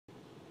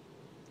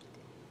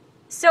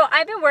So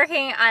I've been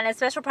working on a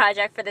special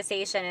project for the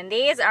station, and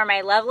these are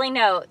my lovely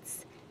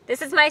notes.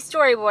 This is my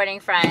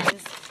storyboarding,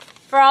 friends,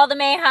 for all the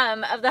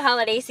mayhem of the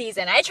holiday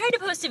season. I tried to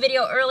post a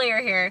video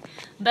earlier here,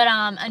 but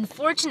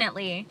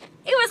unfortunately,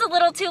 it was a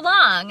little too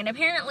long, and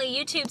apparently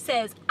YouTube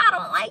says, I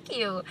don't like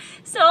you.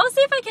 So I'll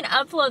see if I can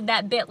upload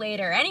that bit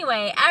later.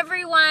 Anyway,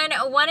 everyone,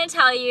 I want to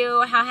tell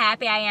you how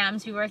happy I am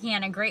to be working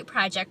on a great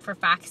project for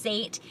Fox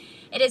 8.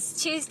 It is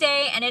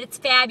Tuesday, and it's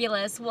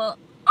fabulous. Well,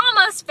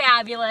 almost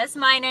fabulous,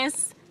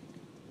 minus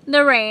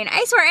the rain.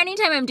 I swear,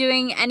 anytime I'm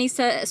doing any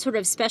sort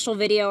of special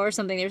video or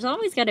something, there's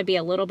always got to be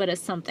a little bit of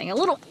something, a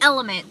little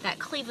element that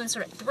Cleveland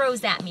sort of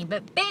throws at me.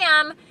 But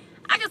bam,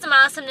 I got some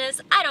awesomeness.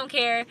 I don't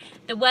care.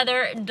 The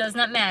weather does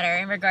not matter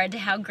in regard to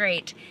how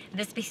great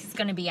this piece is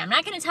going to be. I'm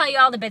not going to tell you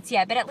all the bits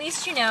yet, but at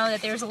least you know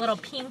that there's a little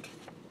pink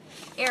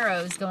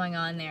arrows going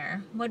on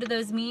there. What do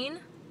those mean?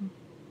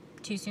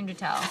 Too soon to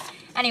tell.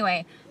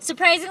 Anyway,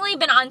 surprisingly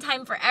been on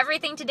time for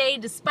everything today.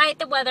 Despite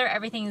the weather,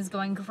 everything is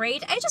going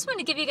great. I just want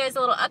to give you guys a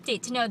little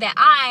update to know that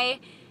I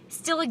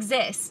still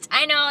exist.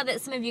 I know that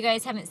some of you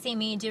guys haven't seen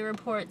me do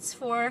reports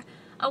for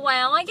a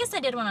while. I guess I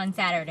did one on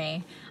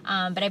Saturday,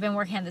 but I've been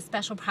working on this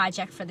special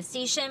project for the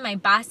station. My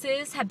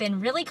bosses have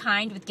been really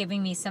kind with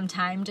giving me some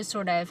time to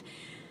sort of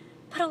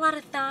put a lot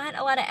of thought,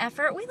 a lot of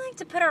effort. We like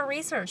to put our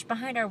research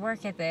behind our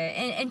work at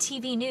in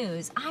TV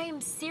news. I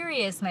am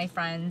serious, my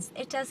friends.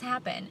 It does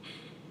happen.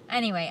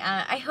 Anyway,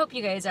 I hope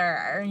you guys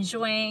are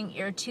enjoying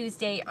your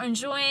Tuesday,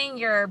 enjoying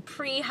your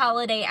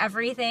pre-holiday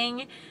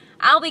everything.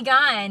 I'll be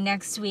gone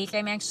next week.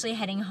 I'm actually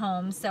heading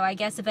home, so I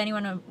guess if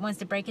anyone wants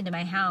to break into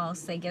my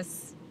house, I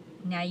guess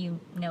now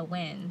you know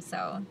when,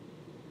 so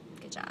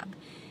good job.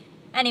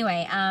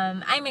 Anyway,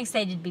 I'm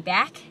excited to be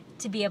back,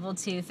 to be able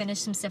to finish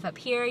some stuff up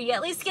here. You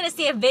at least get to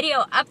see a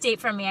video update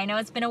from me. I know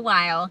it's been a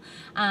while,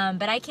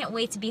 but I can't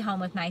wait to be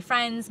home with my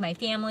friends, my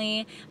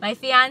family, my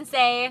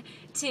fiance,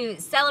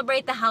 to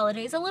celebrate the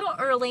holidays a little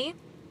early.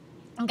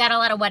 Got a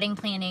lot of wedding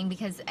planning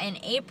because in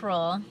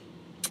April,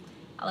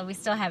 although we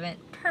still haven't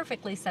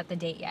perfectly set the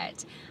date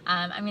yet,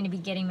 I'm going to be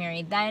getting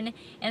married then,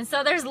 and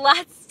so there's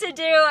lots to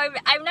do.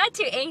 I'm not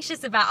too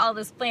anxious about all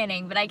this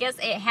planning, but I guess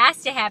it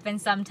has to happen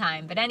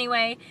sometime. But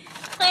anyway,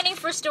 planning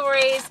for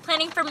stories,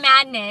 planning for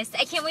madness.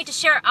 I can't wait to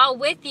share it all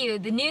with you.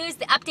 The news,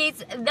 the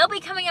updates, they'll be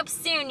coming up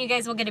soon. You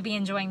guys will get to be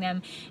enjoying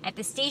them at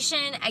the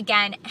station.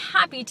 Again,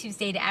 happy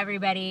Tuesday to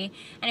everybody.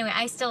 Anyway,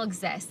 I still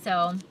exist,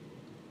 so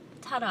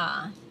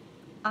ta-da.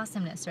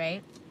 Awesomeness,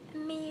 right?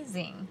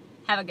 Amazing.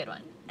 Have a good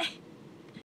one.